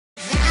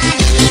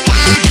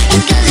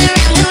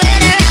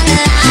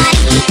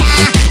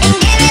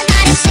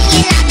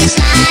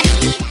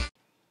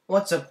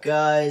What's up,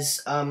 guys?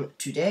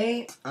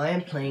 Today I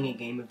am playing a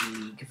game of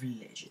League of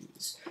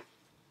Legends.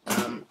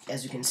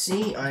 As you can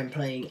see, I'm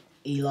playing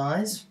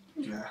Elise.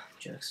 Nah,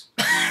 jokes.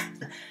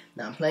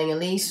 Now I'm playing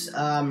Elise,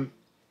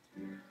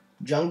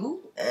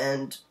 jungle,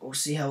 and we'll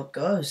see how it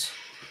goes.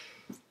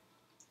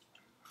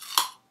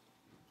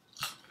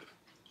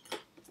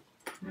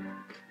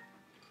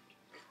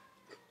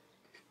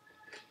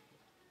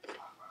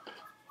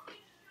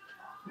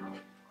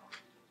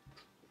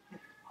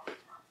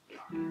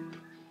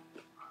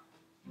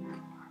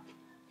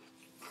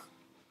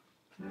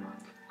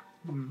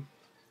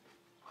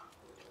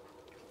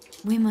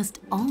 We must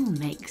all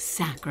make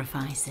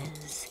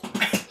sacrifices.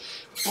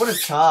 What a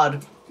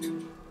chard.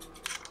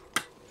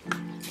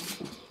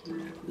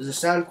 Is the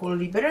sound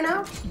quality better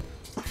now?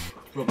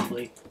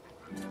 Probably.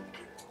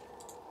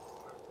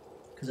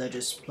 Because I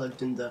just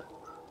plugged in the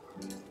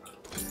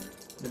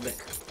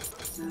mic.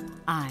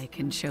 I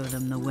can show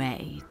them the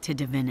way to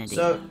divinity.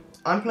 So,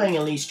 I'm playing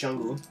Elise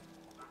jungle.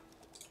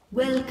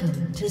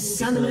 Welcome to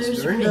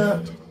Summoner's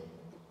Miranda, Rift.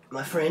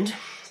 my friend,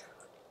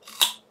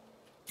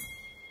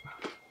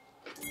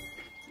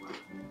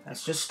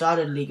 has just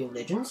started League of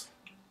Legends,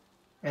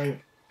 and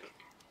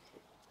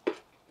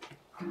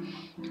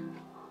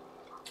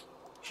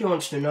she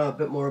wants to know a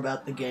bit more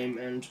about the game,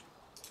 and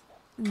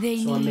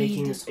so I'm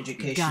making this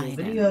educational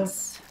video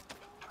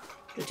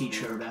to teach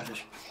her about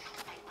it.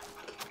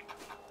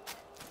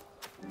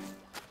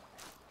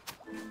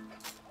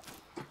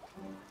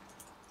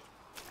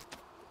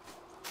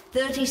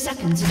 "30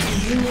 seconds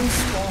until union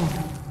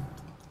spawn."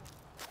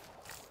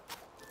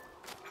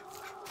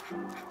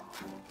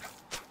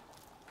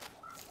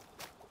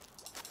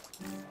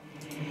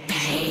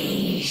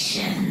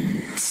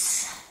 Patience.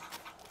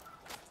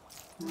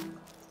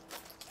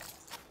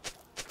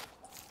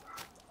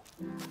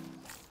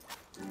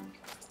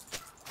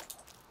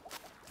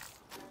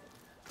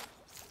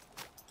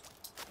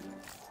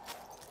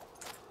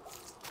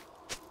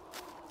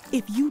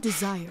 If you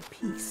desire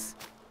peace,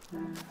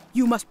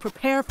 you must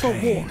prepare for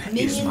war.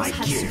 Minions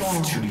have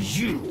spawned. To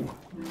you.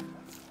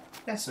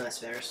 That's nice,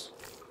 Varus.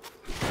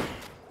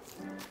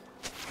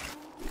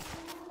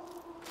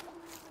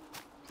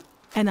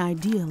 An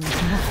ideal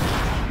is nothing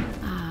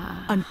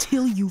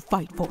until you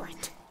fight for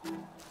it.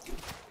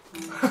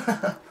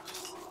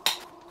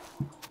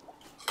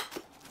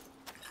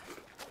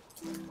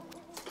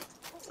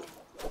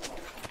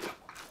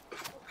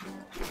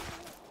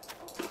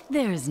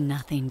 There's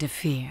nothing to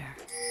fear.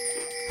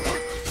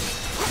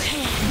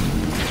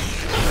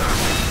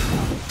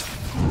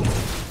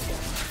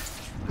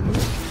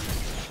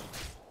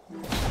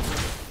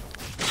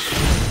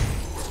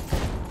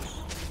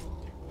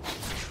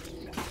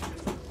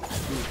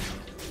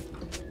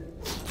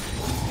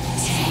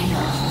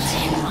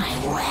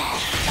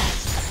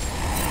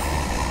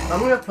 I'm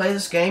gonna play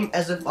this game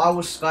as if I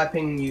was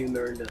Skyping you,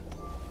 Miranda.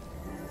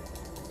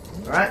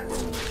 Alright?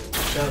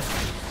 So,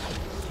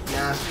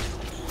 nah.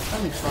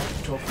 I'm just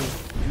fucking talking,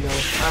 to be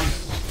honest.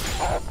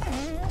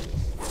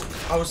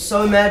 I was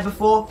so mad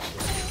before.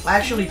 I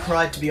actually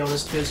cried, to be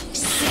honest, because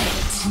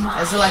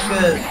as like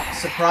a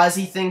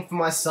surprisey thing for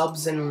my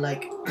subs and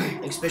like,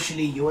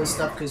 especially you and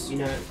stuff, because you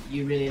know,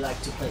 you really like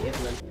to play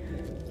Evelyn.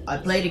 I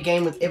played a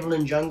game with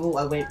Evelyn jungle.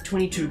 I went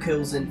 22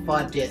 kills and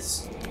 5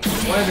 deaths.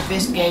 One of the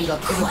best games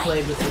I've ever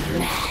played with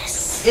Evelyn.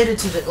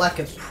 Edited it like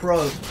a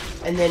pro,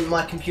 and then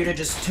my computer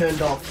just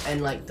turned off,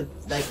 and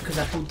because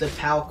I pulled the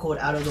power cord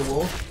out of the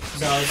wall,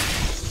 because I was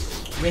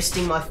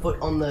resting my foot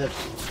on the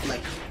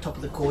top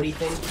of the cordy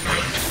thing,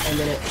 and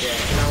then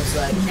and I was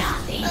like,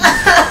 Nothing.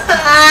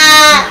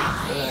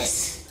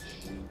 Nice.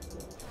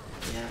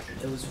 Yeah,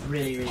 it was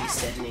really, really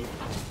saddening.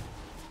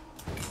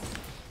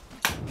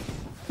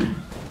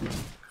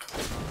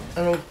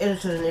 And I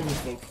edited and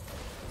everything.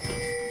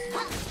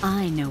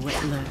 I know what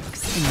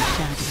lurks in the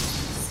shadows.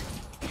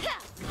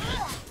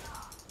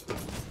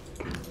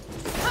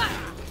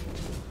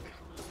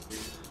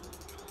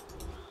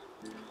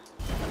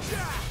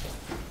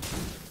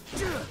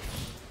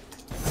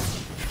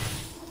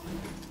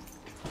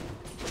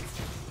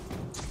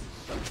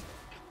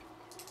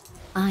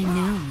 I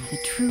know the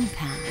true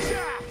path.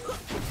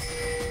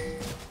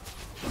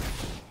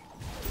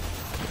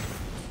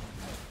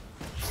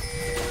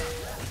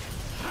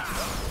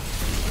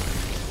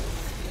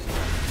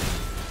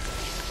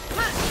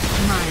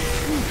 My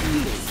true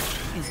beauty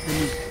is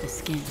beneath the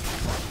skin.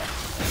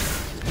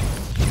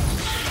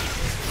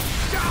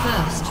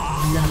 First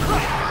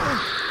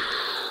blood.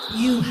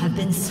 You have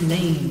been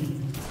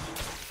slain.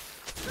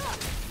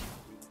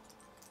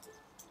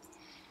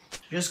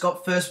 Just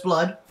got first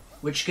blood,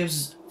 which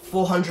gives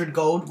 400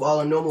 gold, while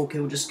a normal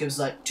kill just gives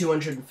like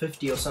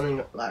 250 or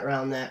something like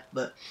around that.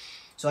 But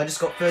so I just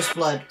got first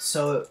blood,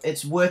 so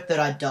it's worth that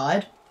I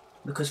died,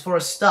 because for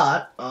a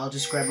start, I'll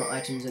just grab my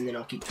items and then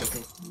I'll keep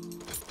talking.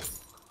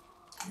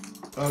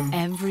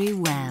 Every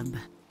web,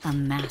 a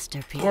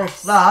masterpiece. For a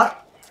start,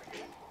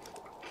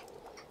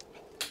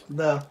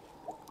 the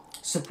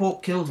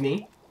support killed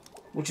me,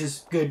 which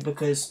is good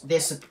because the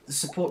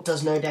support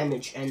does no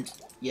damage, and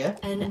yeah.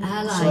 An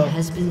ally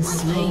has been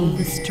slain.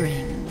 The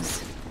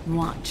strings.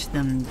 Watch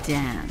them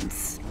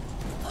dance.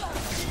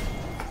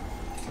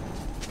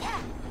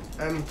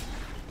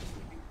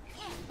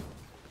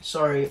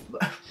 Sorry.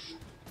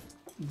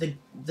 The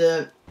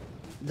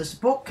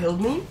support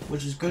killed me,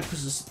 which is good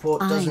because the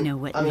support doesn't. I know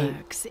what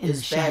lurks in the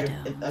it's bad.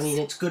 shadows. I mean,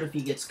 it's good if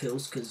he gets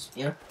kills because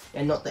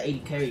and not the 80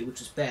 carry,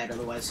 which is bad.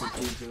 Otherwise,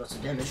 he'd do lots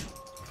of damage.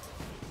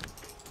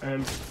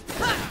 Now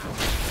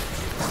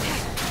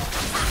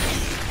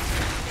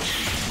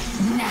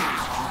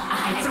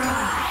I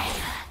thrive.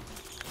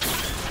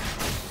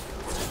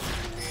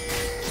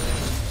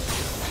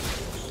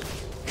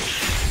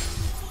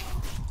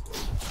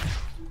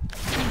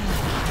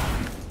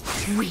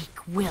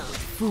 Weak-willed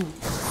fools.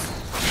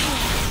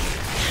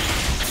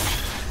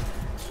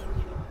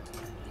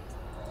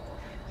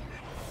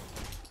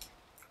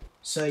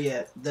 So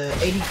yeah, the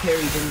 80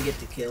 carry didn't get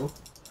the kill,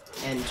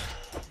 and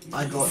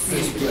I got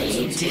first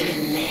place.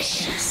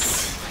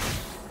 Delicious.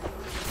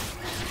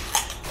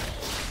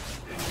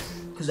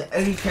 Because the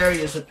 80 carry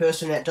is the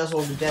person that does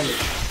all the damage,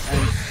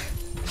 and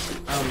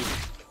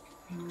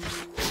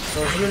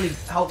so it's really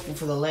helpful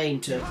for the lane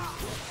to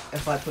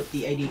if I put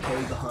the 80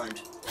 carry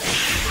behind.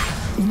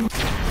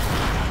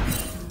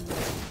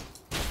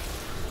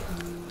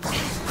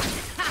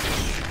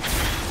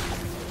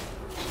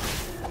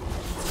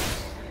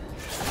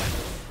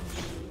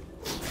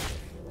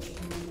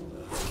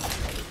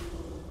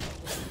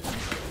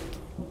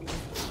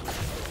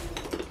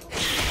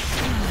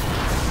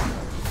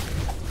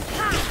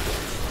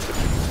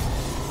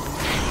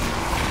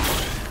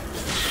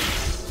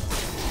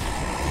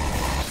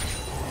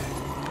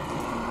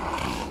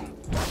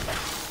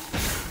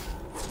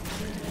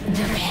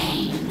 The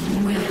pain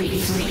will be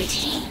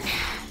fleeting.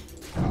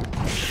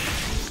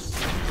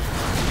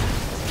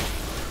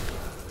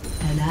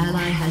 An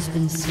ally has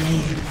been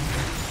slain.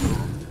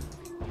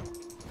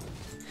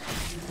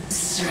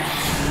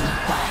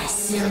 Strand by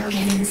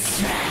silken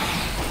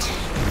strand.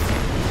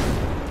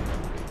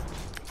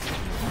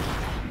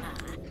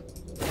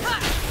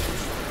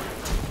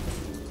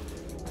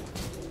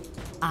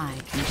 I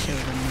can show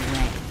them the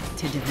way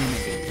to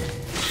divinity.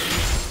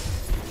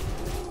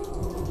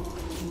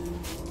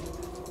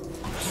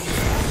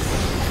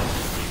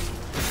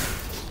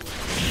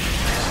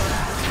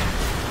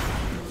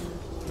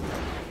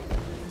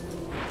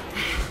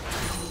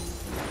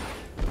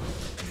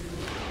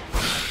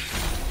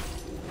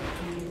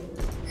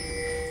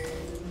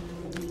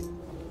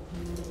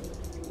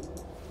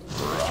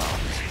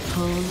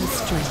 Pull the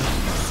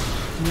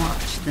strings.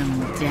 Watch them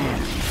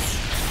dance.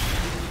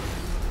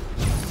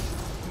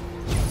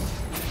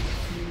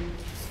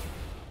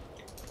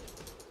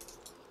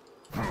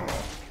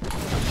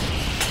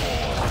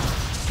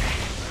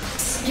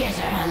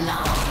 Skitter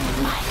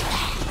along, my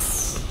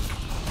pets.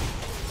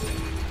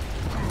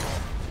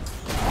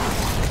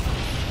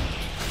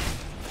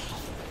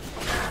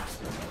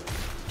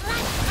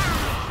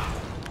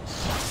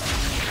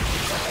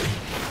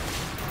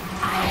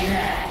 I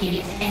lurk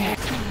in air.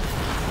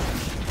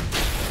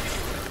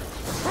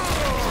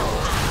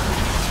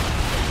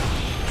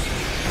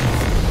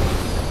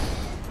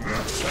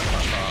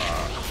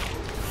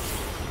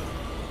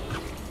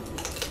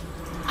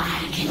 I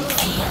can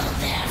feel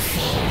their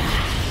fear.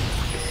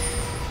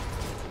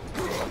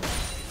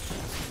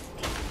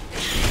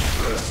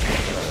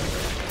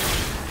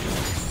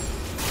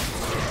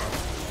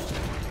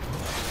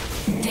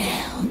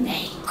 They'll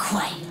make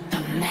quite the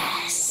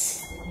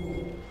mess.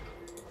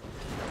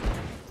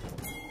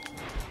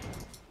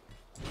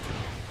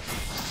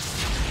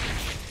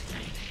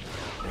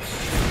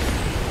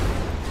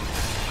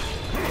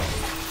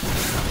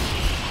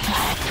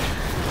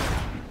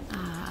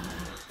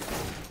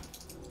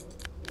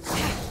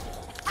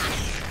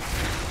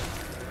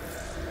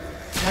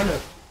 Damn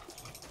it.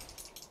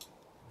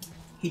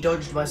 He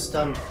dodged my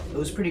stun. It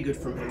was pretty good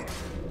from him,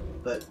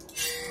 but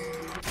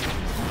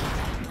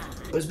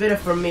it was better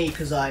from me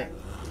because I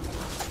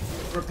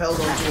repelled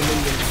onto a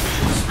minion,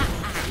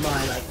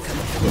 my come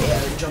up in the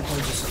air and jump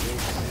onto something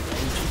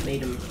and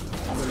made him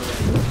run away.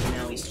 And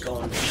now he's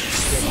gone. He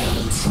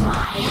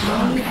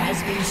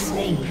has been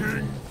slain.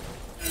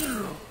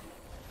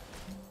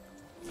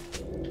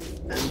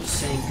 I'm just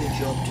saying good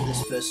job to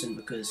this person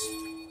because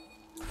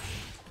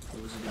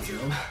it was a good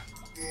job.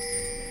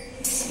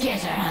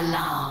 Skitter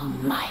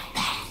along, my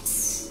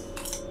pets.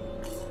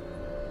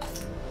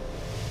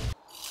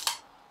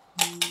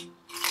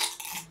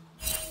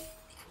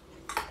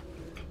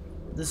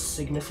 This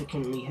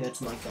significantly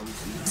hurts my gums.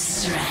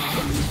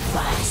 Strand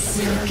by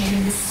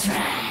silken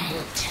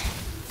strand.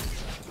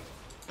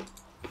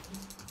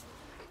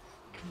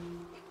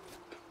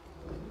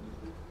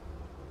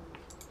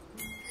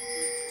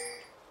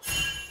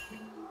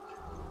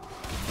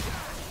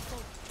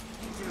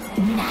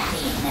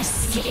 Nothing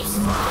escapes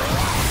me.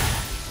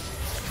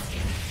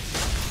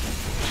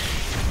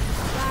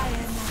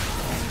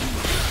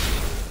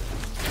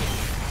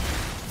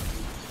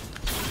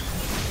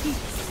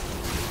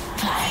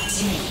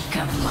 Partake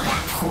of my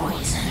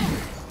poison.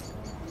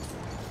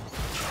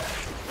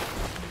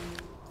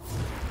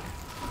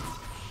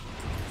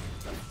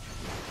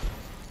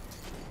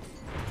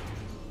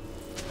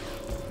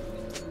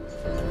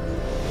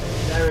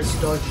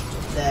 dodged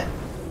that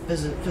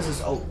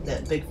Fizz's ult,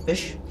 that big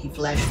fish. He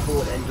flashed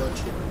forward and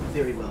dodged it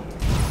very well.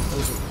 It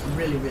was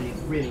really, really,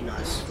 really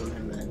nice from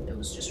him, man. It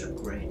was just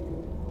great.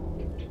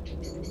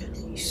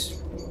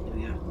 Elise. There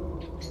we go.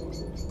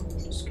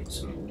 Let's get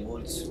some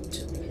wards.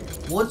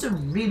 Wards are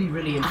really,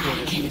 really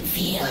important. I can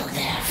feel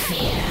their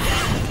fear.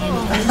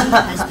 An enemy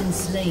has been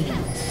slain.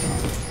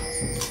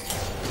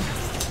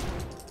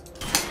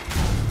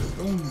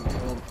 Oh my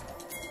god.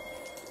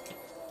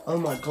 Oh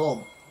my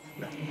god.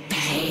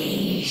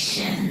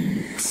 Patience.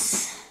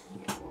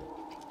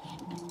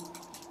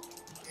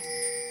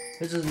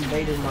 This has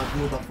invaded my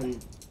blue buff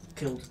and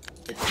killed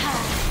it.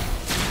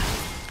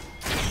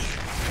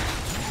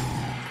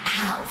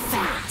 How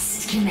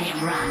fast can they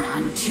run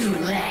on 2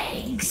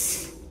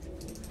 legs?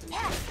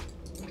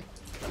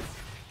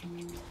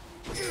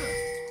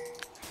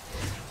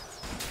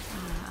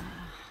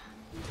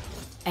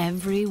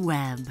 Every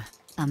web,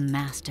 a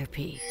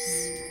masterpiece.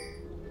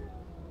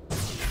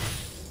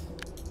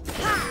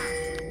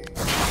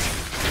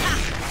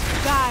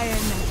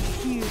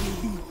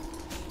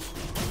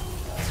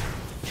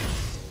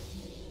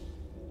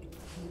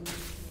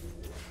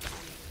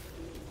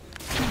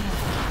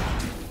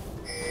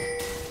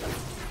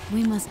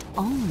 We must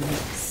all make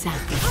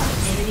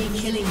sacrifice. Enemy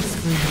killing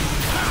spree.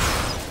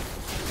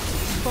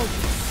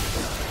 Focus.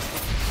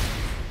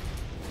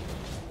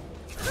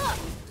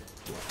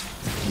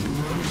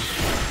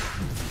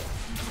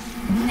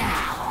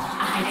 Now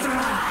I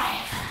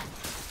thrive.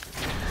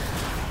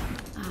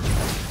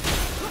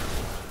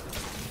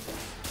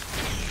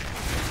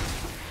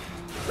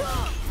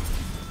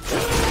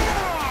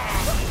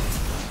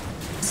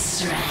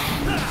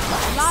 Strand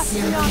by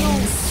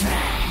silken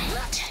strand.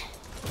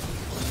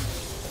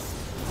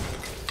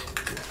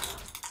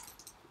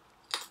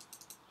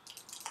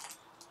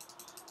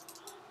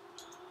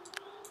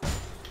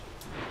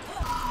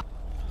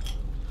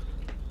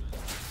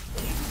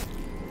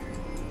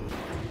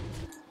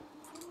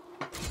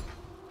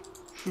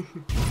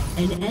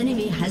 An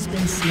enemy has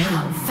been slain.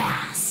 How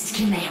fast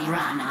can they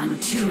run on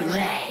 2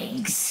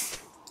 legs?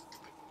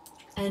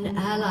 An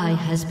ally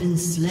has been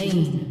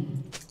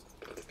slain.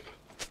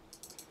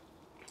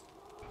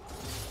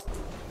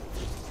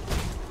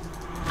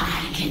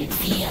 I can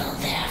feel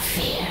their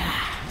fear.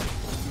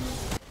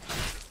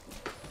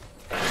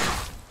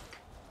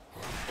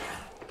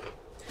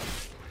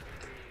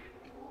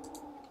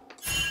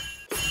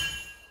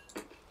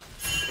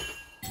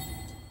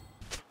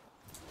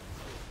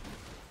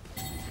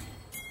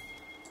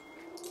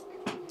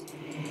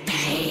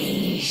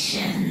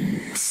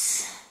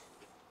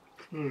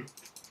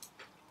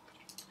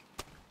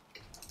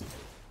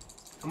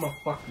 I'm a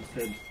fucking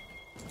pig.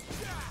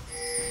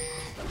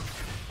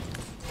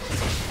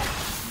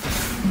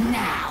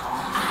 Now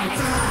I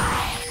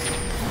thrive.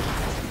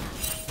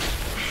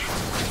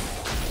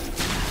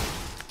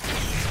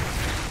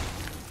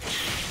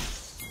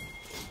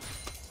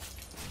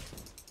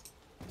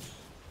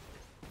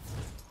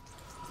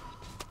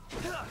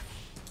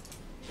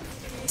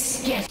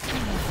 Skip.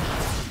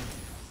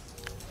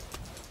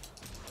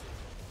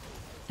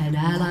 An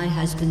ally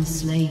has been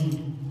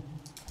slain.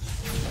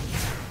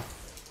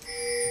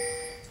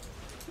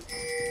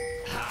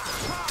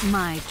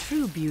 My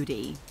true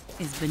beauty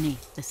is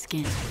beneath the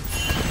skin.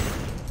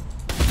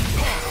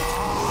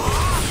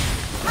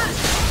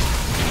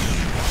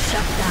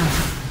 Shut down.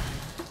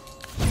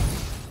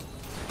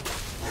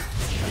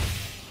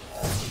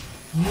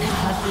 You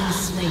have been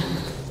slain.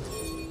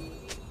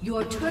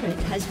 Your turret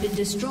has been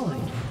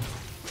destroyed.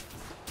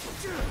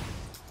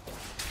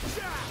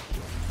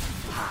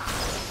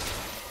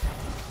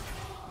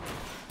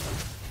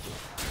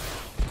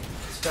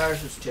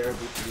 Stars was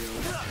terrible to deal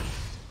with.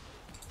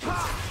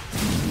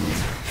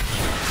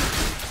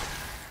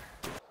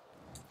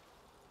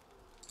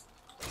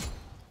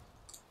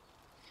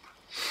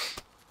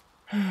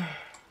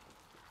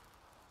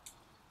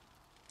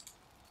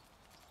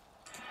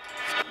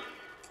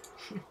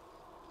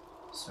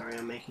 Sorry,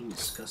 I'm making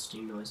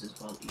disgusting noises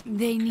while eating.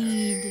 They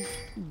need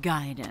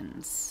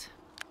guidance.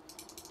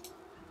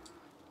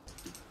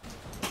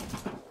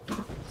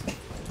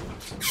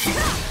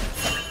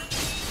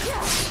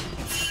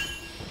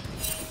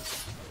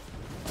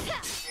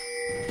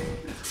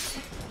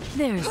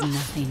 There's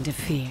nothing to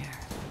fear.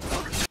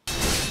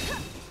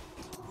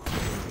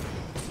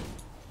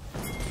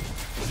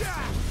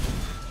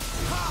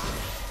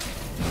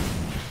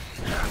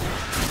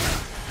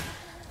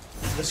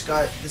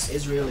 This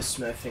Israel is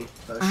smurfing.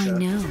 I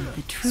know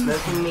the truth.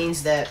 Smurfing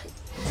means that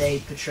they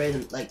portray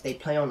them like they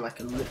play on like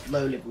a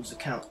low levels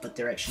account, but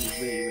they're actually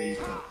really, really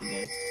good at the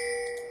game.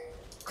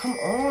 Come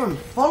on,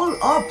 follow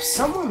up!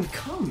 Someone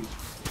come!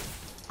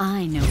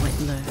 I know what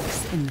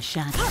lurks in the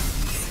shadows.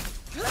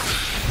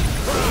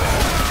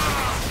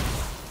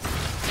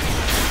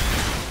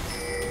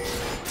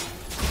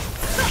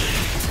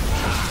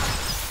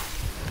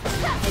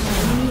 An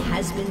enemy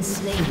has been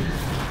slain.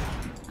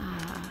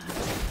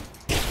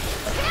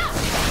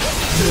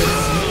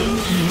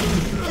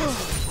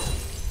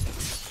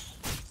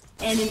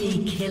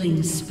 Enemy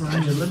killing spree.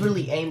 I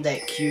deliberately aimed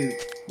that Q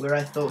where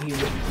I thought he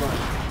would run.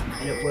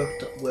 and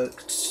it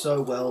worked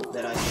so well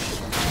that I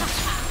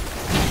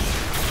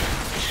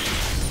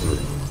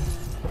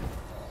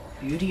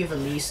beauty of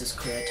Elise is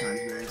clear times,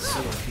 man. It's so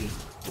OP.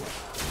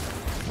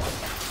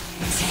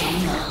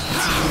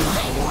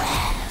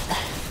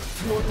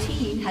 Your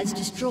team has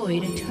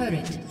destroyed a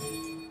turret.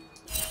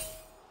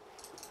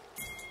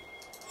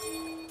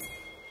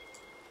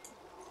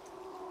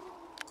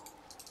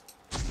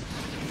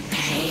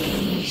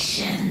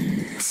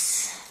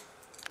 Patience.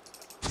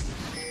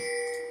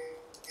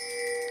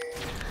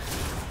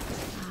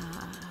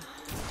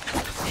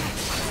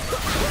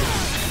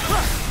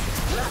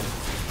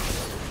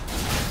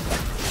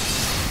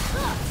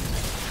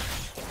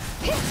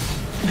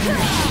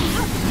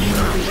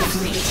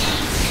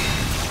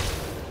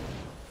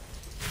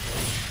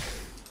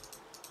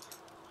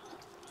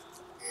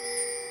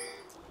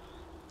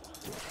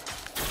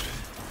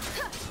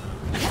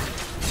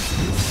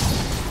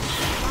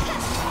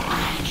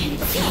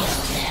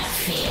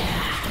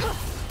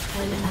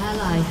 An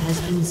ally has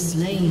been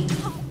slain.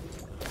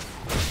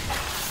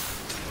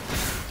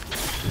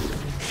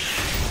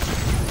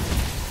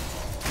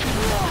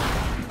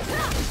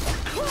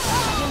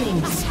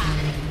 Killing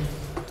spree.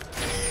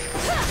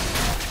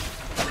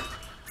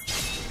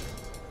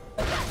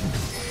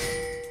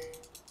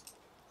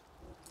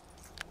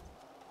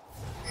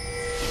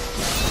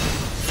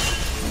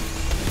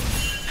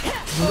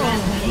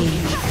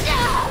 Rampage.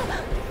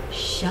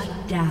 Shut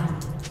down.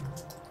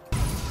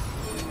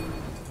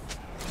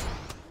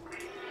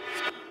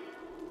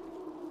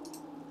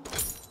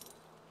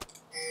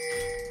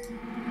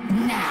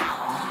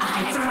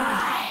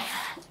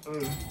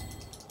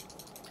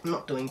 I'm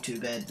not doing too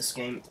bad this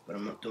game, but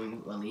I'm not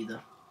doing well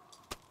either.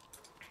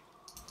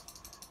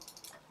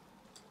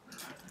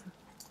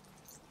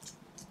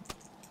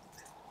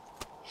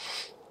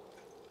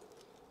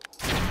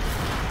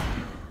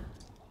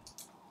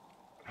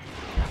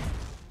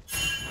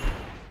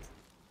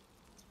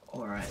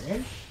 Alright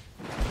then.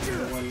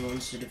 No one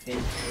wants to defend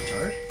the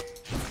turret.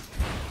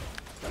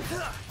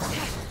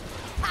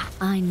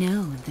 I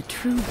know the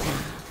true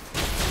path.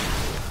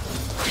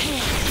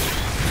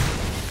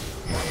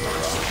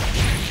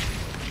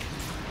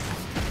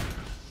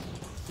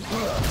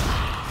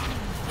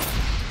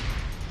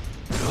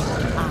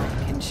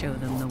 I can show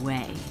them the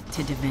way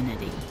to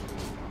divinity.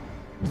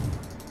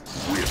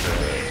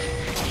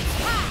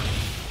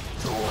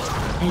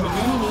 An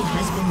enemy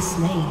has been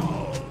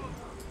slain.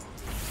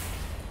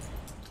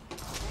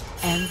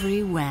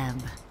 Every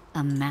web,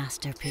 a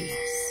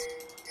masterpiece.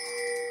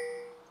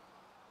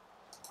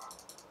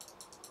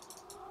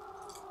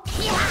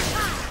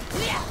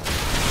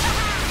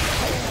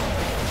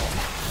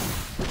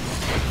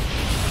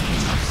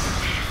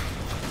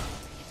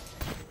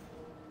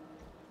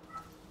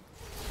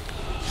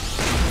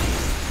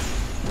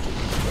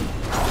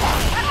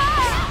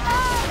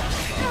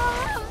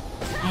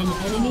 An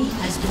enemy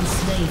has been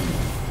slain.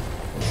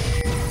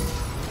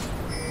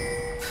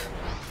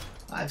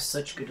 I have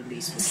such good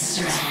Elise mechanics.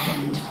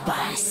 Strand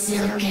by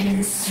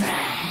silken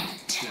strand.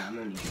 Nah, I'm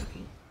only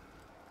joking.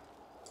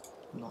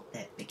 I'm not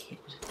that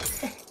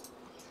big-headed.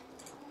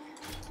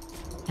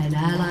 An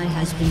ally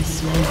has been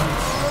slain.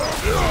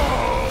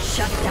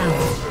 Shut down.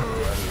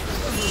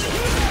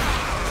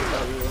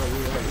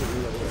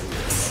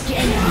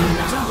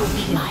 Enemy double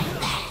kill. My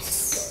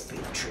best.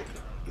 Big trip.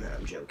 Nah,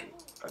 I'm joking.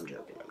 I'm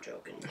joking. I'm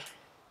joking.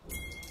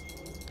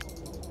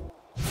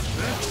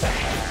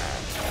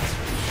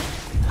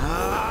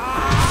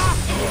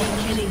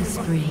 Enemy killing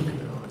spree.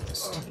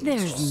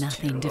 There's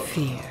nothing to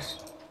fear.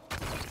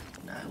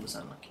 Nah, it was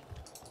unlucky.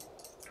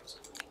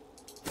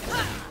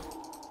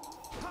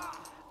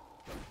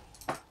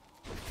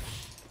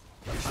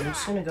 I'm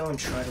just gonna go and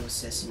try to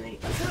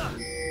assassinate.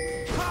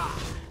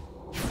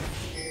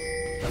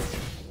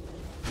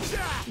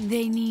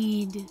 They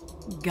need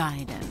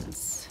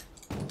guidance.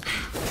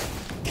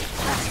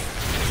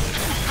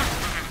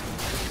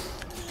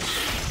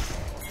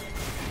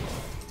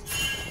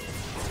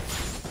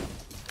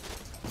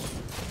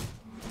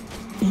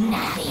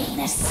 Nothing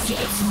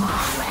escapes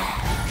my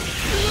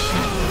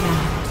web.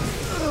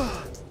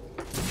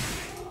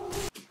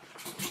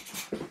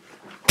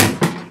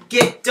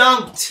 Get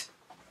dunked!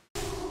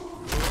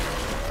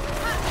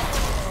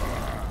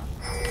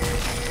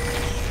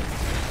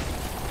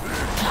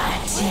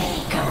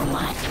 Partake of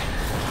my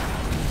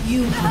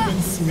You have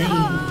been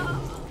slain.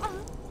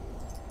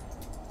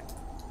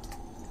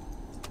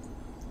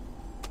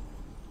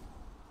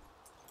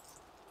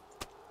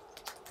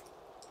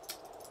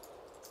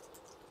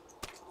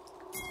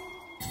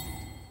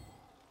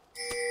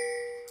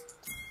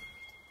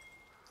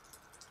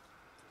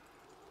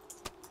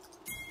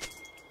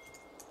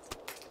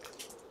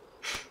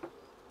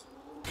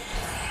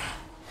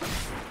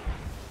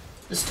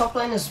 This top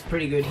lane is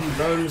pretty good. He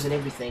roams and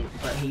everything,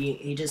 but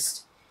he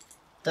just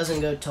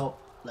doesn't go top.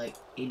 Like,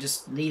 he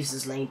just leaves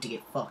his lane to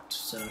get fucked.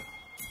 So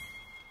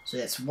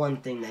that's one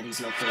thing that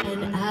he's not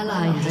doing. An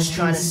ally I'm has just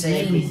trying to been say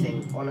slain.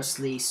 everything,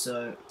 honestly.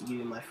 So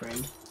you, my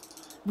friend,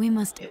 We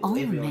must all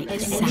everyone make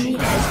is An enemy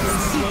sacrifices.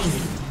 has been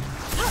slain.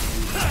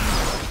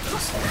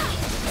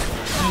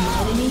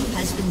 An enemy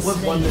has been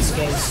We've won slain. this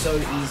game so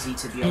easy,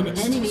 to be An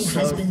honest. enemy so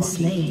has been fucking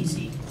slain.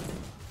 easy.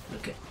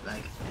 Look at,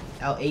 like,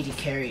 our 80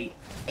 carry,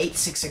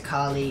 8-6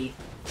 Akali,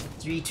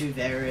 3-2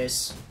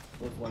 Varus.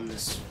 We've won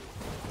this.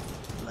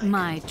 Like,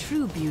 My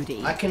true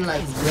beauty. I can,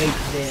 like, is rate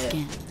my their,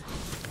 skin.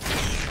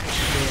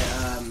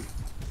 yeah,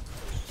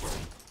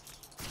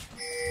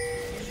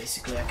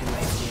 basically I can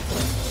rate their,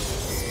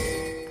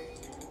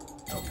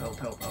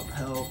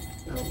 help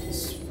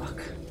as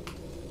fuck.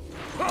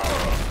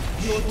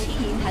 Your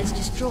team has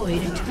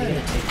destroyed a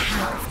turret.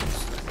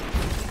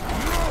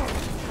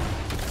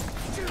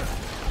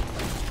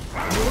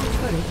 Your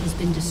turret has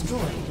been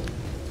destroyed.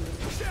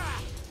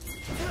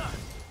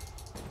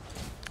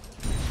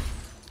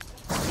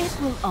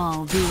 It will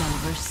all be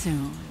over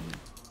soon.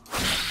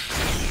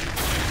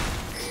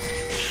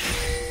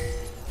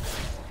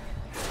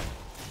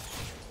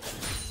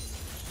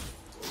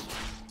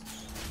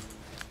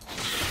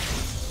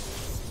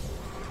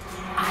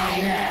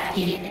 I lurk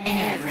in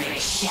every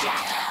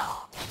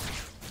shadow.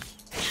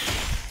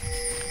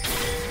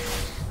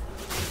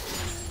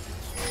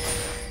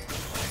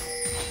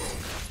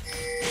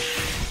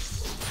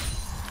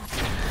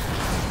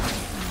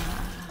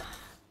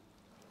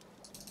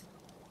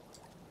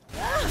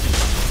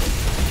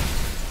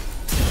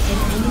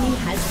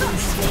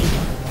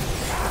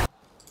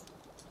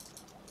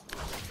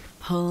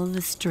 Pull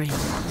the strings.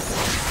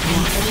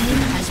 An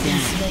enemy has been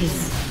slain.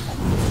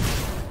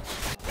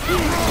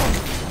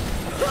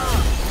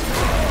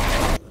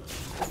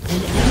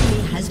 An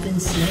enemy has been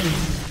slain.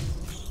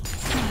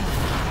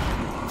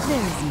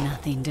 There's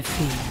nothing to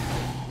fear.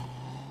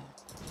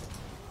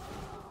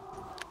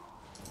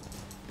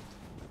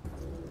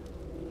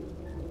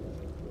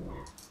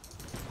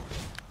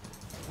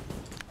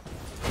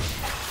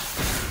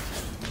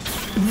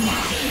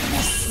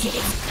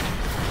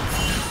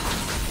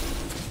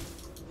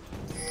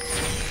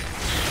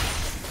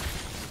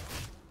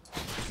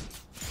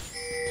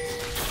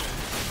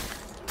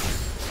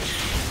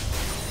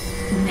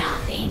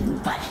 Nothing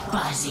but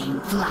buzzing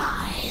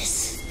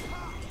flies.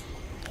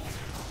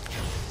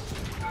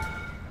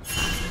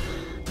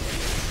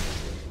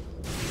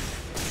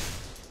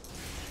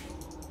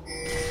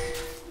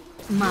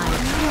 My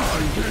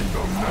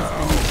kingdom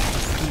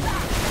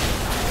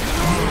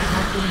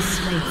Have been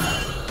slain.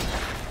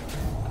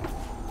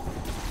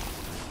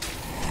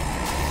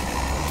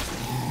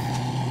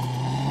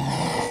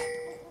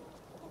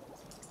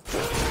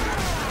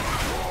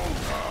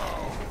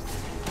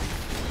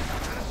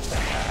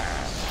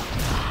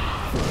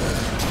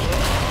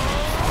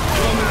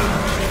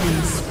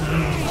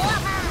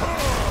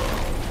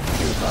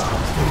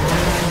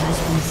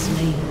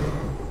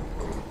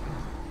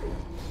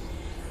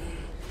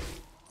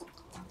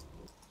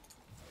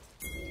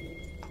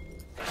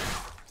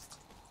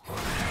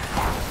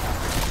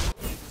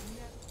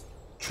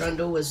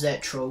 Trundle was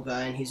that troll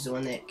guy, and he's the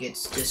one that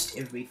gets dissed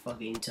every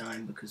fucking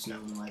time because no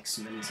one likes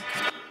him and he's a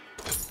cunt.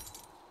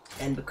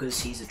 And because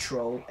he's a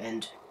troll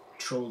and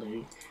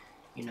trolling,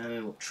 you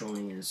know what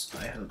trolling is,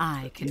 I hope.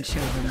 I can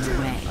show them the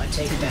way. I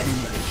take that.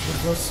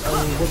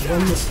 We've won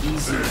this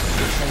easy.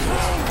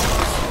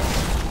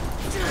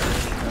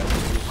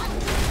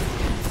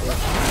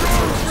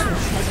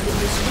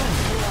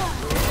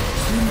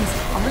 You must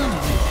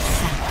always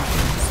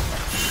sacrifice.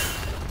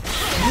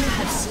 You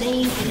have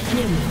slain an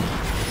enemy.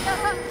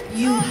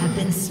 You have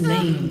been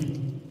slain.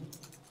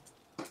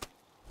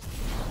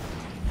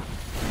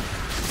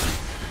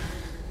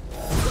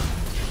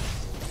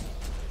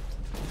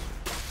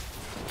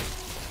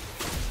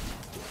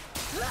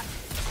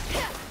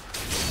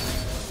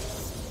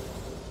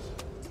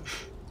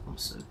 I'm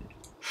so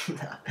good.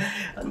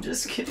 I'm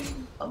just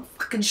kidding. I'm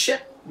fucking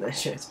shit. No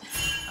shit.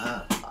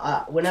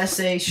 When I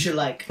say shit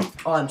like,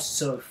 oh, I'm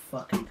so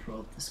fucking pro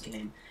at this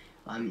game,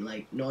 I'm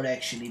like not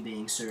actually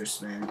being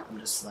serious, man. I'm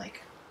just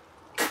like,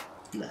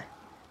 nah,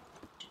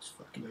 just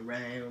fucking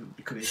around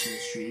the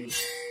Christmas tree.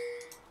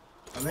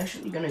 I'm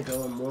actually gonna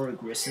go a more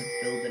aggressive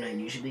build than I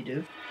usually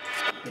do.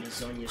 Get a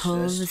Zonia's Pull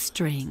first. the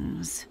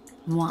strings.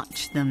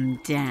 Watch them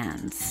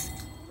dance.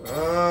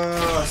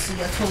 Oh, see,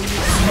 I told you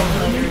this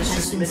top laner is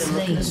just mid and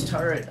look at this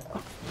turret.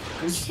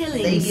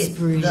 Killing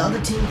spree. The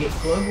other team get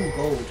global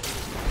gold.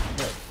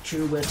 But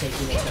true, we're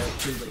taking the turret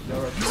too, but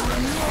Europe is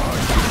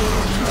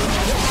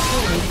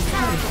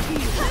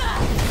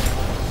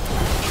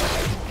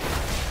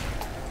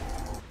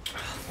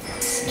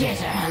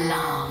Skitter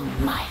along,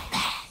 my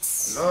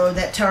pets. No,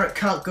 that turret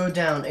can't go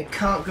down. It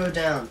can't go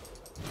down.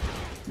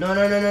 No.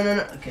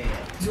 Okay,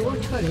 yeah. Your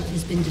turret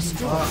has been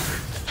destroyed. Fuck.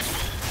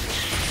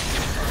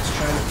 I was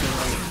trying to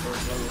delay it for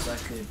as long as I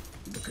could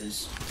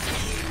because,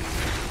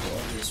 for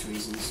obvious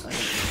reasons, I don't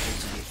want it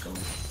to get gold.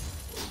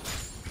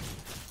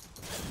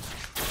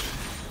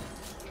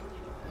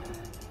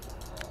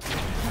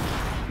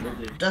 Look,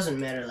 it doesn't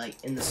matter, like,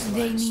 in the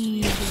slightest. They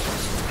need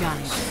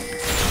guidance.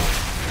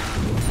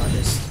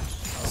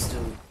 I'll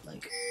still,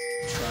 like,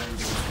 try and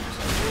do as good as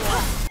I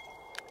can.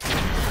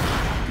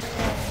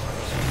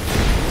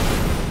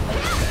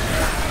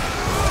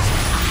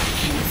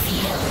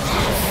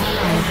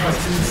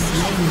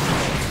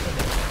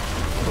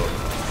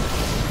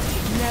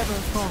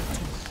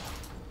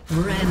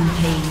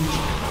 Rampage.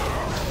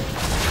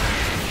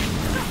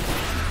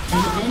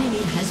 An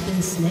enemy has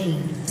been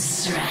slain.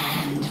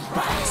 Strand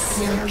by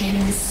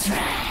silken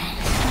strand.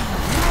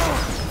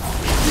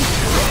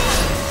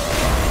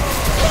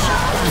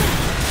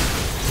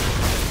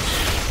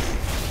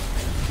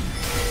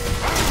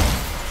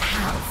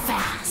 How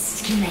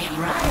fast can they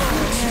run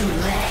on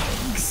two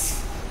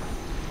legs?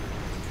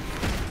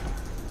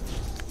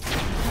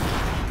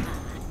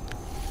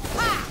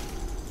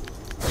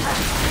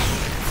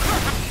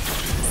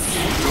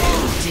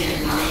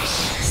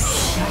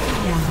 Delicious.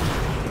 Yeah.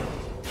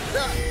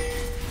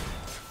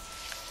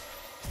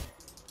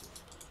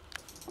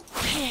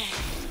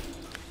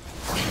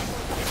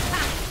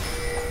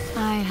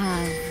 I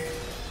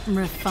have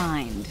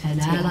refined. An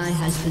ally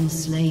has been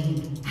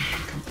slain.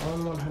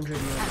 On 100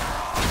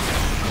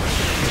 million.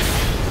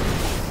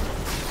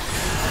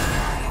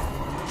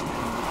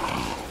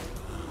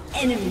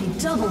 Enemy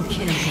double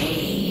kill.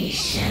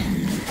 Patience.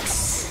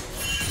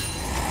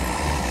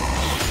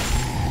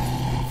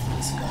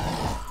 This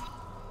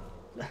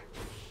guy.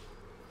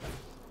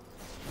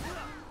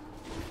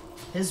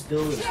 His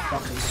build is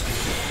fucking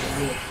stupid.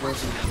 Maybe it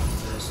frozen down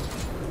first.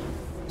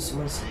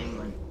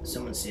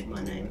 Someone said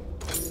my name.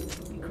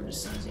 Be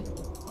criticizing.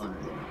 Oh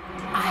no.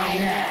 I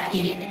lurk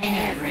in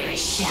every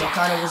So I shadow.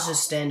 kind of was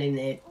just standing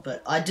there,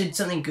 but I did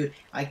something good.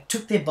 I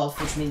took their buff,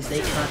 which means they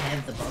can't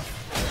have the buff.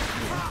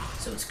 Yeah,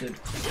 so it's good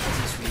for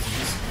these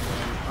reasons.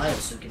 And I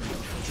also get a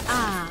buff. Which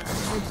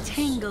is The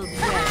tangled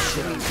web.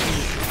 shit.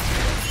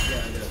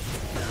 Yeah, I know.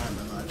 I'm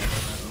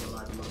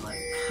alive.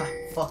 Ha,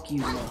 fuck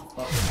you,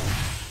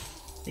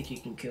 motherfucker. Think you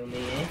can kill me,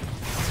 eh?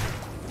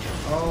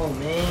 Oh,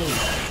 man.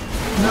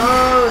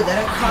 No,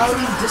 that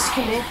Akali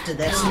disconnected.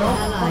 That's not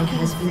Ally fucking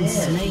has been fair.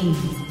 slain.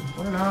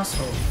 What an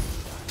asshole.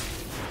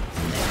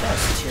 That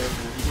guy's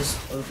terrible. He just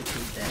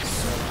overkilled that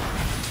so.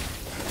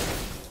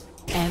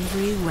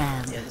 Every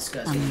web. Yeah, this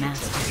guy's a gonna get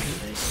master. dropped in the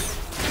face.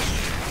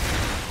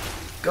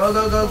 Go,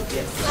 go, go!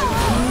 Yeah.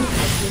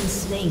 Has been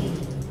slain.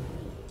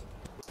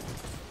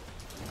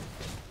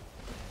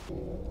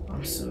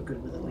 I'm so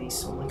good with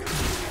Elise. Oh my god.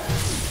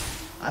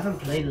 I haven't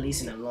played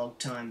Elise in a long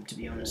time, to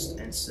be honest,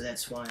 and so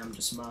that's why I'm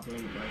just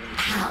marveling at my own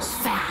How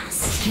skills.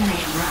 fast can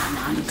they run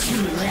on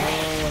two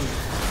legs?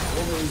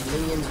 All those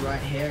minions right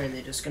here, and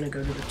they're just gonna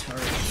go to the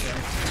turret, so I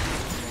have to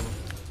take them all.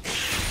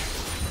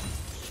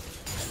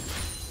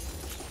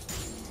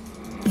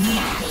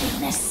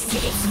 Nothing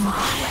escapes my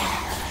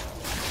web.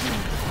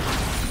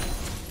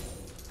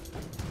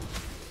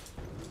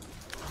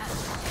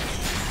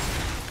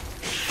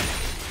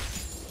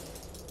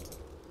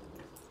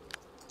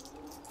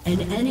 An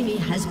enemy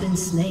has been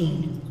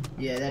slain.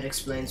 Yeah, that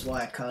explains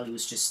why Akali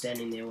was just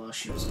standing there while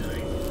she was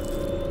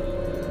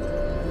dying.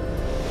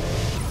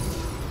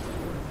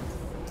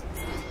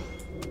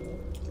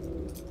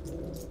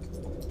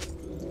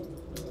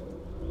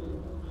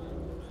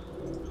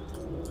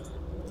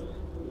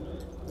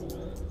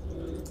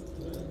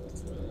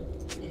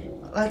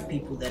 I like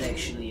people that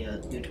actually are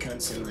good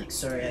cunts and like,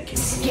 sorry I can't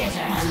Skitter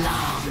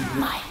along,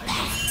 my I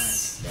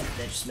pets. don't know.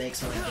 That just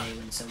makes my day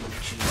when someone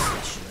actually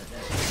says shit like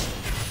that.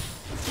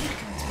 Good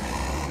cunts,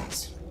 man.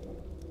 Cunts.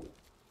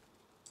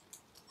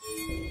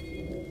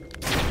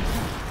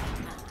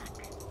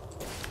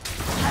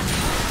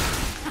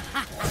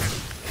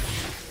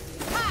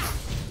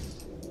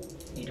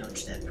 You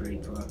dodged that pretty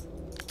pro. Look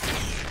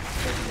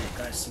at that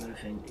guy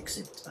smoothing,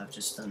 except I've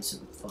just done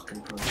some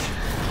fucking pro shit.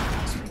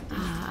 Let's make these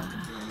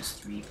fucking bronze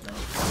 3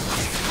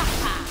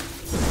 play.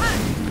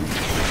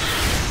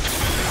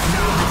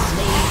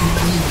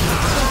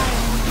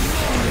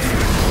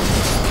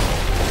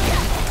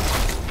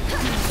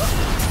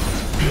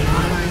 An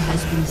ally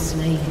has been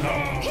slain.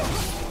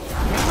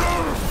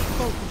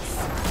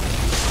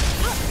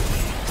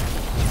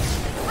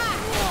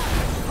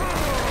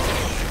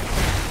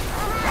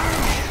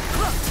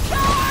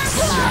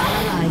 An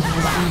ally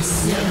has been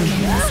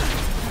slain.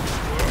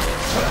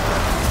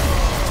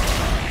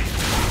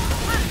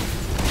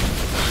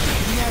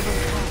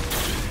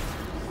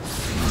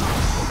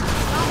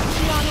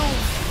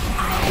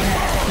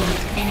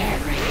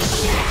 Every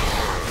shadow.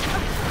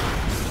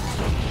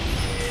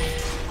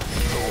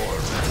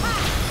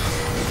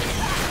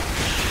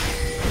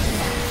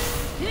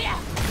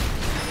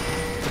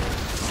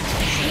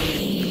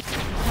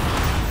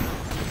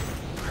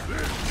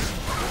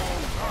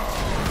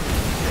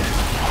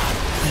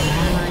 An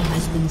ally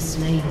has been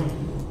slain.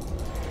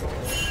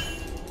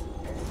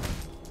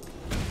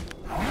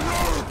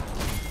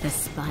 The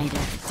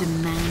spider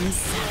demands.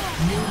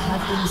 You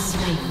have been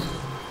slain.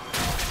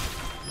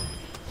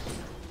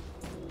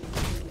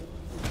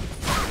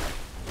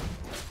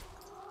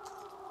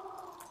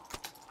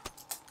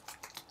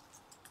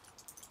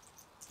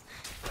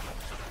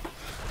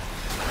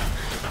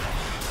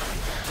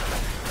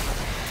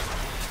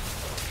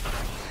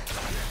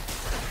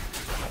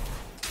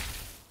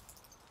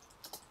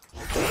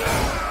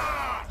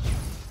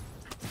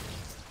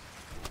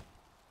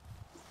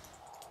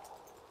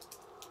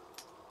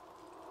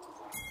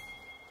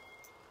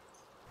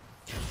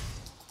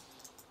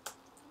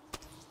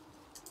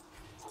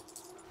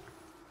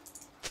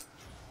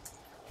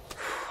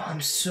 I'm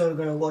so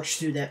gonna watch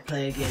through that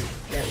play again.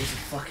 That was a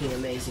fucking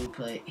amazing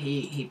play.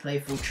 He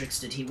played full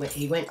trickstered. He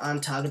went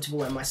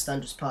untargetable and my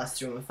stun just passed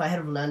through him. If I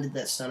had landed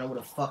that stun, I would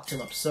have fucked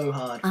him up so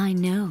hard. I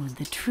know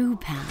the true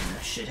path.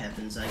 That shit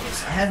happens, I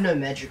guess. I have no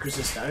magic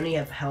resist. I only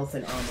have health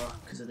and armor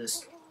because of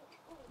this.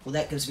 Well,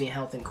 that gives me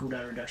health and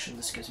cooldown reduction.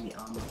 This gives me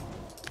armor,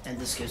 and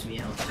this gives me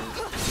health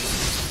too.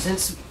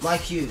 Since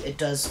like you, it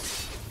does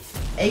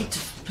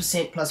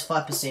 8% plus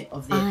 5%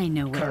 of the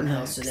current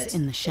health. So that's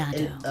in the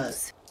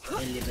shadows.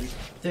 11,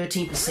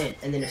 13%,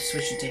 and then if I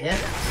switch it to here,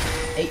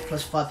 8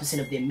 plus 5%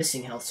 of their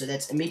missing health, so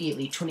that's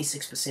immediately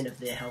 26% of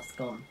their health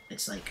gone.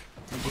 It's like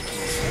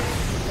ridiculous.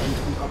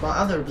 And my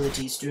other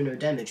abilities do no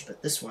damage,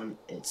 but this one,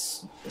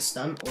 it's a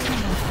stun or a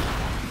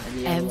health. And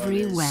the other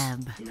Every one is,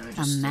 web, you know, a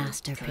just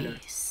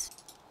masterpiece.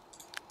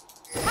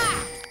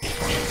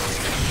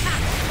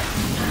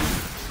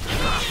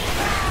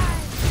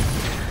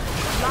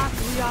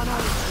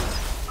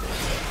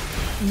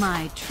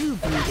 My true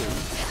beauty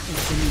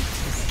is beneath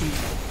the skin.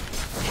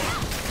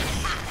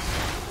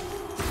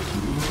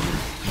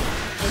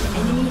 An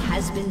enemy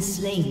has been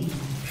slain.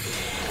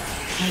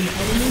 An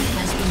enemy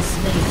has been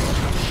slain.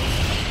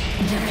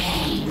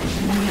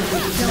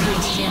 Double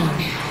kill.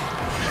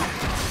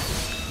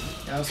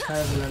 That was kind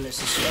of an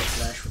unnecessary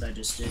flash, what I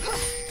just did.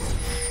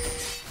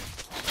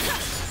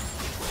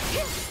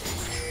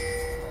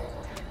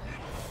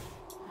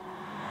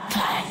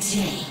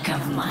 Partake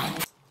of my...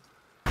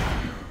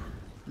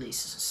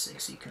 Elise is a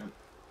sexy cunt.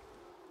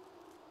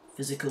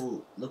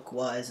 Physical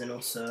look-wise and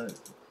also...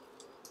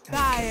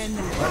 By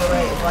the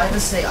way, if I ever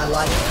say I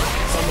like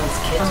someone's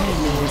kid, it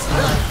means I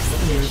like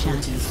what their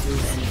abilities do and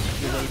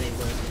the way they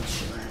work and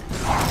shit like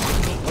that.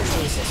 What's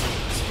the assessment?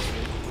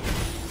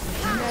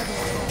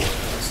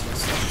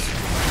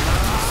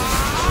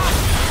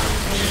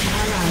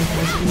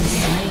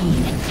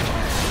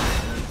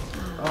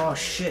 Oh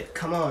shit,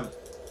 come on.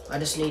 I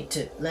just need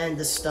to land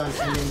this stun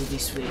and then we'll be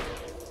sweet.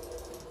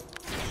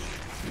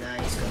 Nah,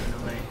 he's going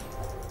away.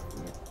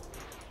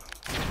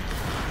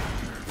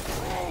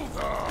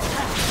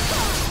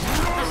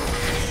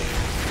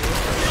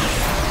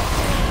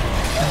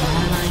 An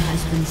ally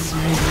has been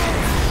slain.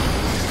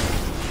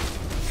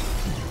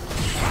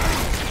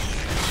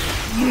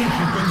 You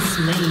have been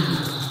slain.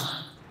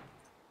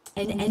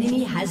 An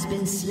enemy has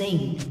been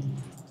slain.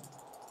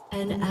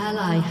 An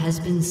ally has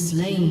been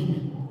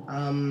slain.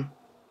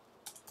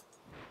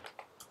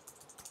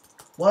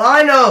 Well,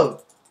 I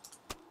know!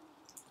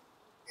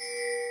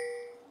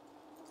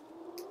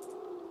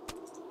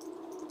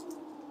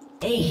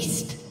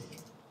 Aced.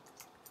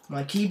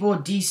 My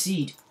keyboard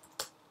DC'd.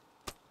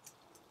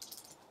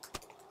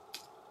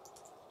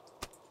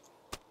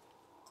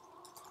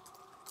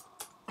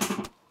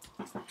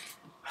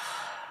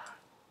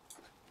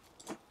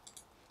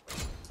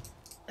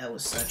 That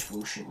was such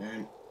bullshit,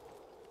 man.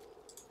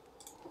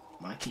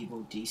 My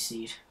keyboard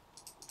DC'd.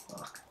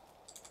 Fuck.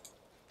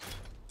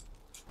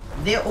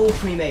 They're all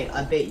pre-made,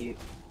 I bet you.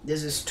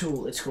 There's this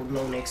tool, it's called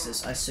Low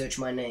Nexus. I search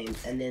my name,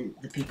 and then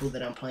the people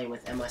that I'm playing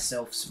with and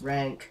myself's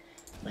rank,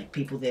 like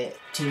people they're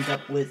teamed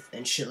up with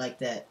and shit like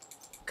that,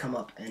 come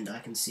up and I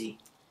can see.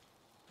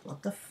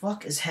 What the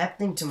fuck is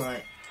happening to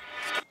my...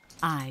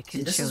 I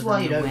can this show is why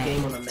them you the don't way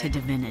game on a to Mac,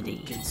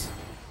 divinity. kids.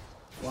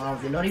 Wow,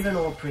 they're not even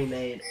all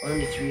pre-made.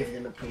 Only 3 of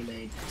them are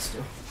pre-made,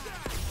 still.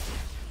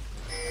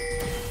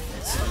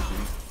 That's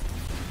something.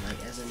 Like,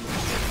 as in...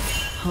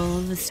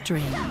 Pull the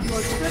string.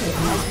 Your turret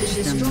has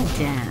been Them destroyed.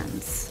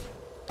 dance.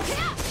 An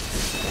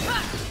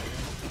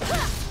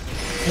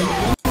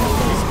enemy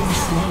has been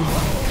slain.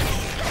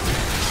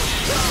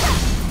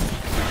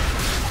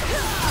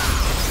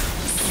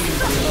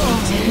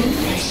 An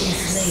enemy has been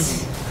slain.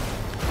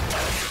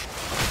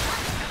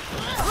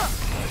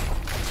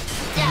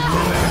 An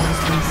ally has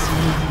been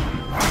slain.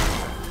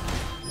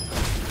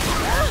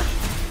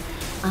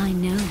 I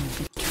know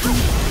the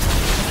truth.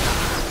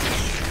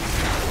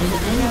 An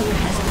enemy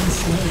has been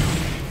slain.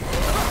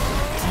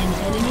 An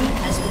enemy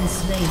has been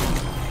slain.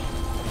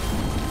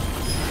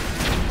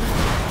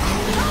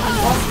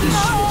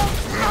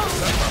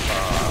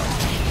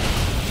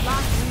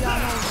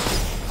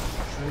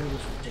 Triangle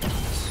was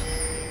ridiculous.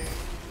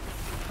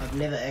 I've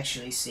never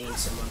actually seen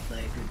someone play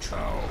a good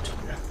triangle.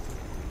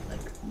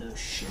 Like, no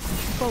shit. I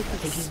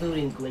think he's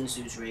building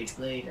Gwynzu's Rage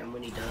Blade, and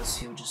when he does,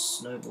 he'll just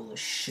snowball the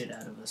shit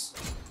out of us.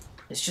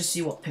 Let's just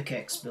see what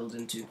pickaxe build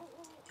into.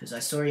 Because I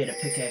saw he had a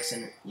pickaxe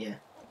and yeah.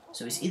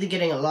 So he's either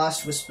getting a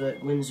Last Whisper,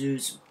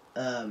 Gwynzu's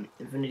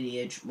Infinity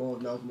Edge, more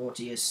of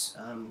Mortius,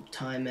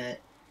 Time at...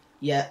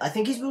 Yeah, I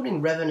think he's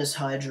building Ravenous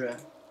Hydra.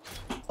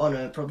 Oh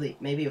no, probably,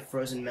 maybe a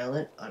Frozen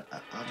Mallet.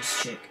 I'll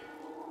just check.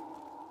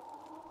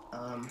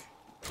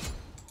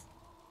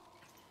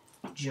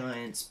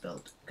 Giant's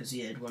Belt, because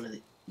he had one of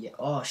the... Yeah,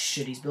 oh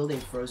shit, he's building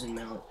Frozen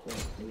Mallet.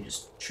 Wait, let me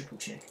just triple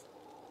check.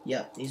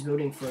 Yep, he's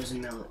building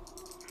Frozen Mallet.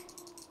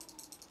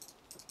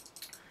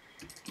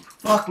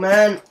 Fuck,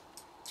 man!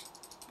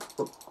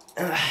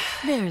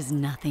 There is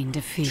nothing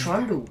to fear.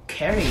 Trundle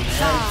carry, man.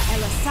 I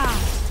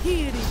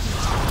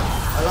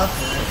love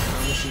her, right?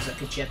 I wish she's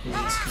like a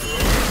Japanese character.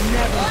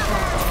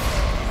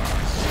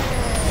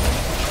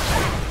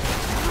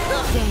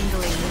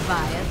 dangling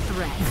by a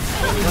thread.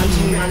 Run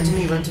to me, run to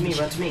me, run to me,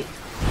 run to me.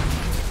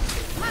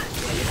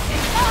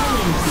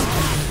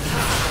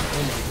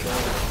 Oh my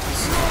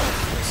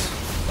god.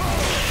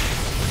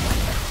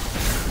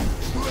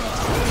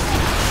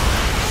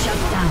 Shut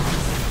down.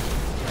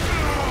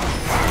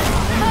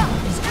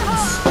 Is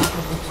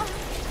unstoppable.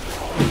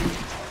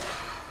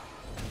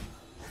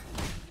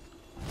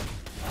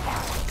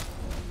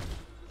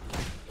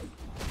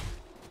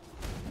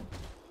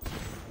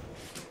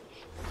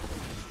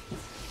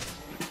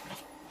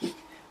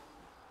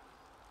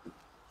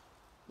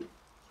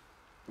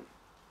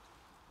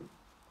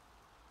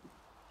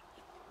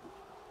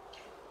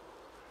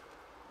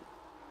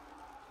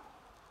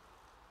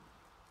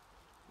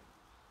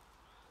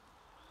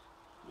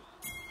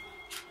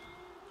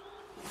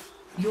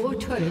 Your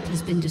turret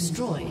has been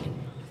destroyed.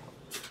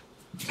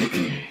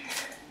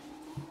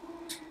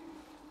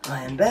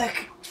 I am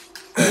back.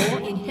 Your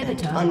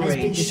inhibitor has been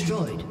Unraged.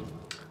 destroyed.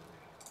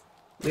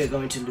 We are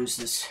going to lose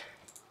this.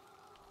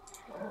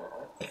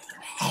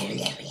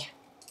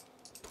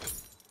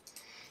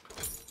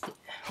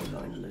 We're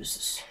going to lose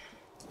this.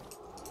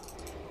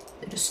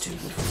 It is too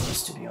good for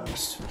us, to be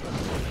honest.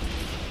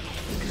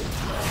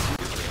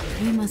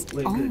 We must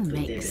We're all good, but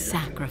make they're-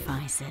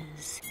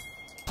 sacrifices.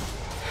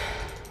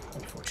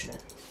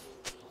 Unfortunate.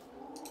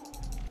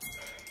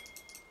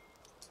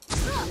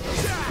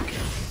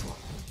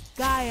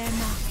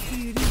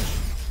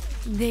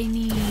 They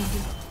need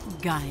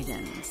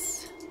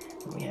guidance.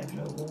 We have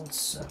no walls,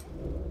 so.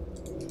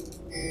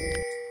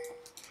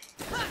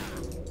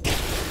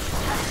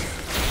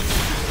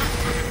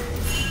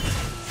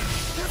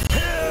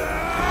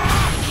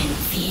 I can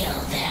feel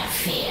their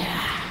fear.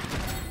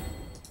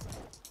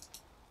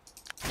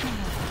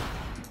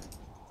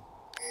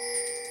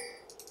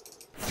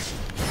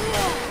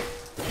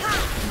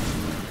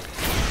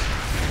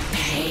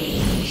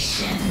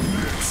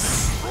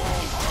 Patience.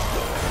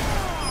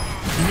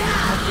 You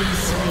have been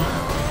slain.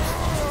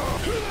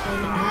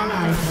 An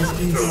ally has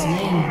been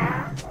slain.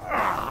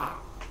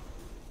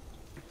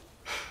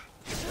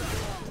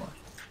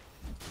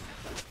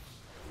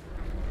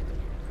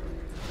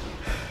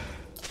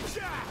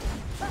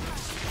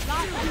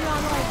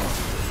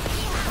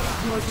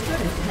 Your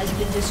turret has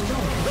been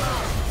destroyed.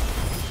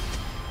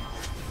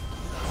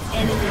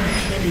 Enemy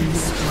killing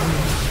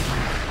spree.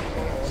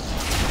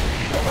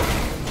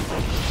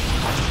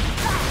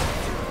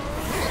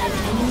 An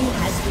enemy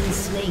has been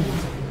slain.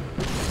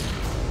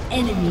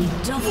 Enemy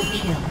double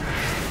kill.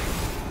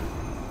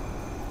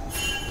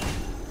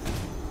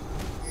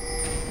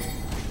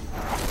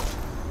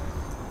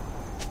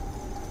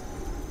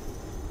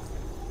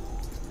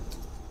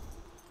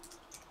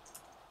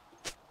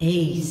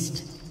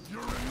 Aced.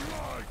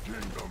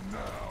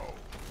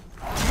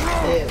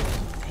 Yeah,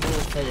 he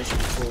will finish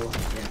before.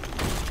 Yeah.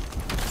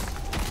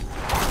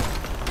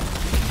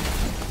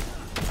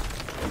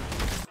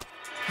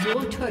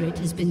 Your turret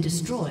has been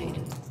destroyed.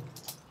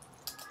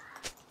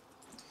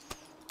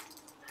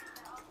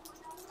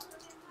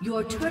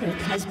 Your turret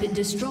has been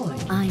destroyed.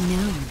 I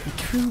know the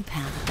true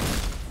path.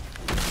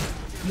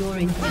 Your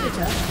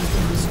inhibitor has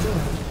been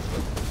destroyed.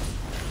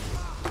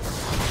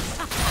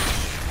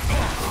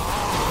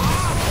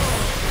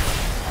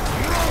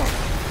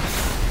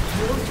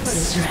 Your turret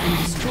has been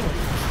destroyed.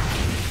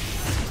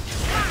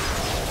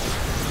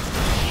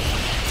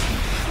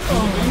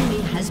 An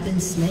enemy has been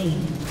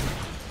slain.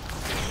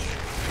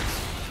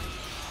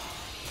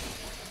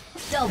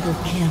 Double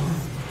kill.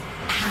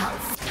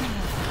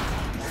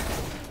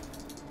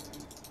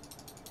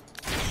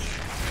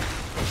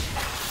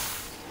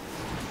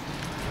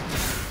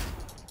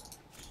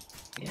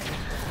 Yeah.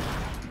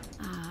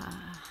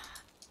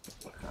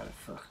 We're kind of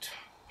fucked.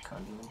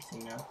 Can't do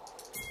anything now.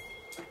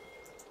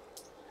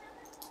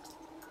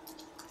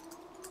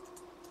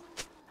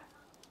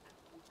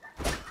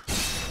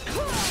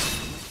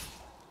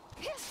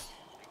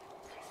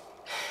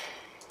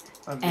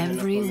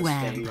 Every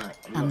web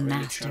a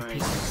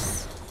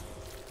masterpiece.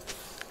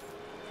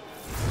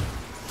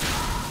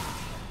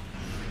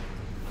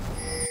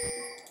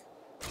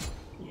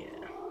 Yeah,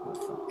 we're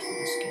fucked for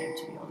this game,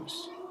 to be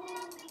honest.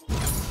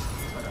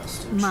 But I'll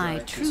still My try,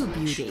 'cause true I'm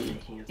actually beauty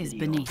making a is video.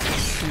 beneath the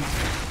skin.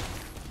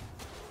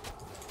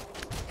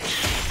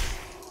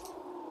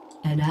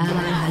 An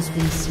ally has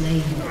been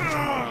slain.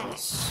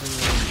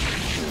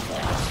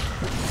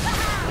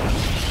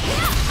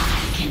 I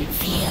can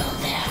feel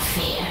their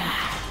fear.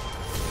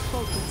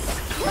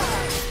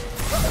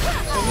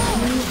 An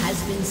enemy has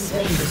been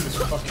slain. This is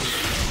fucking.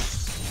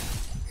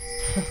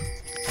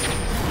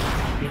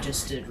 We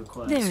just did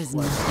request. There is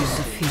nothing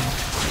to fear.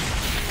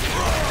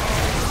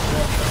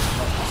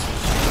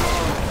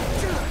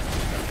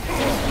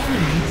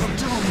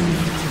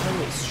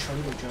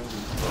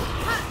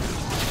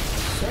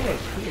 I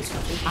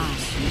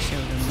can show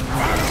them the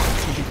way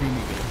to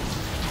divinity.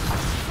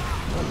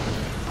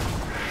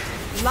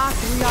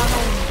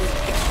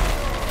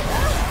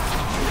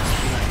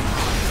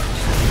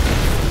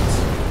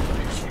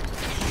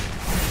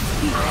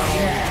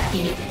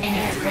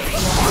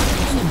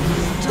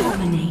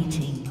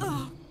 Dominating.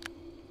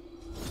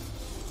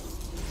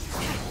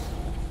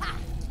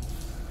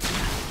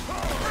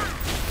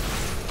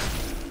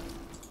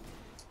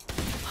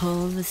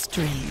 pull the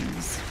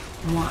strings.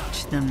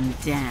 Watch them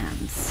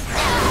dance.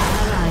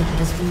 Ally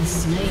has been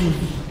slain.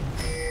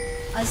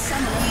 A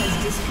summoner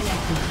has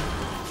disconnected.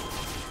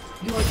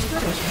 Your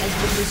turret has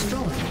been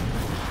destroyed.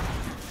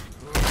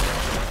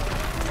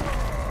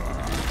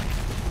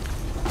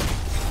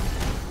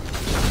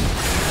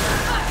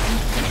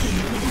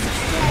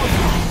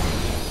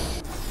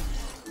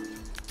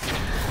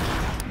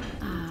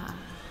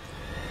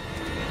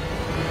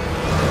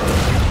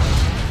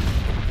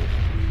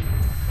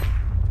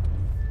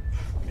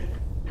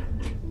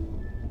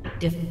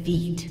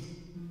 Defeat.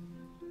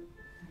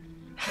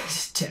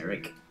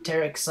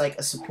 Tarek's like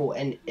a support,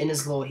 and in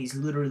his lore he's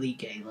literally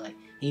gay, like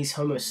he's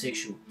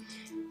homosexual,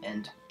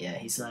 and yeah,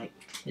 he's like,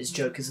 his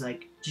joke is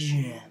like,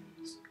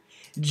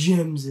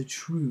 gems are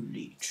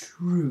truly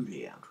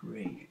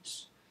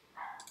outrageous.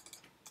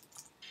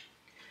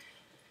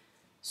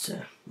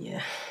 So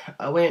yeah,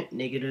 I went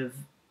negative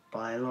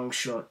by a long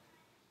shot,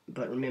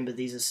 but remember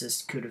these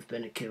assists could have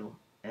been a kill,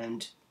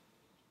 and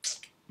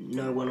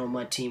no one on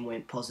my team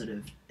went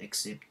positive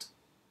except,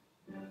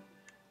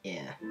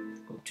 yeah,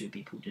 well, 2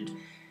 people did.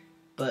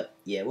 But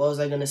yeah, what was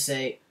I gonna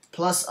say?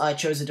 Plus, I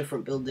chose a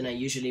different build than I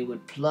usually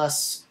would.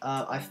 Plus,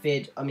 I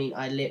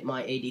let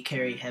my AD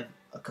carry have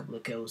a couple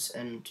of kills,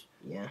 and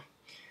yeah.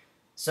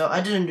 So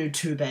I didn't do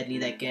too badly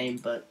that game,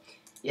 but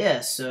yeah,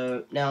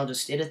 so now I'll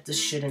just edit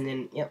this shit and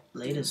then, yep,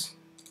 laters.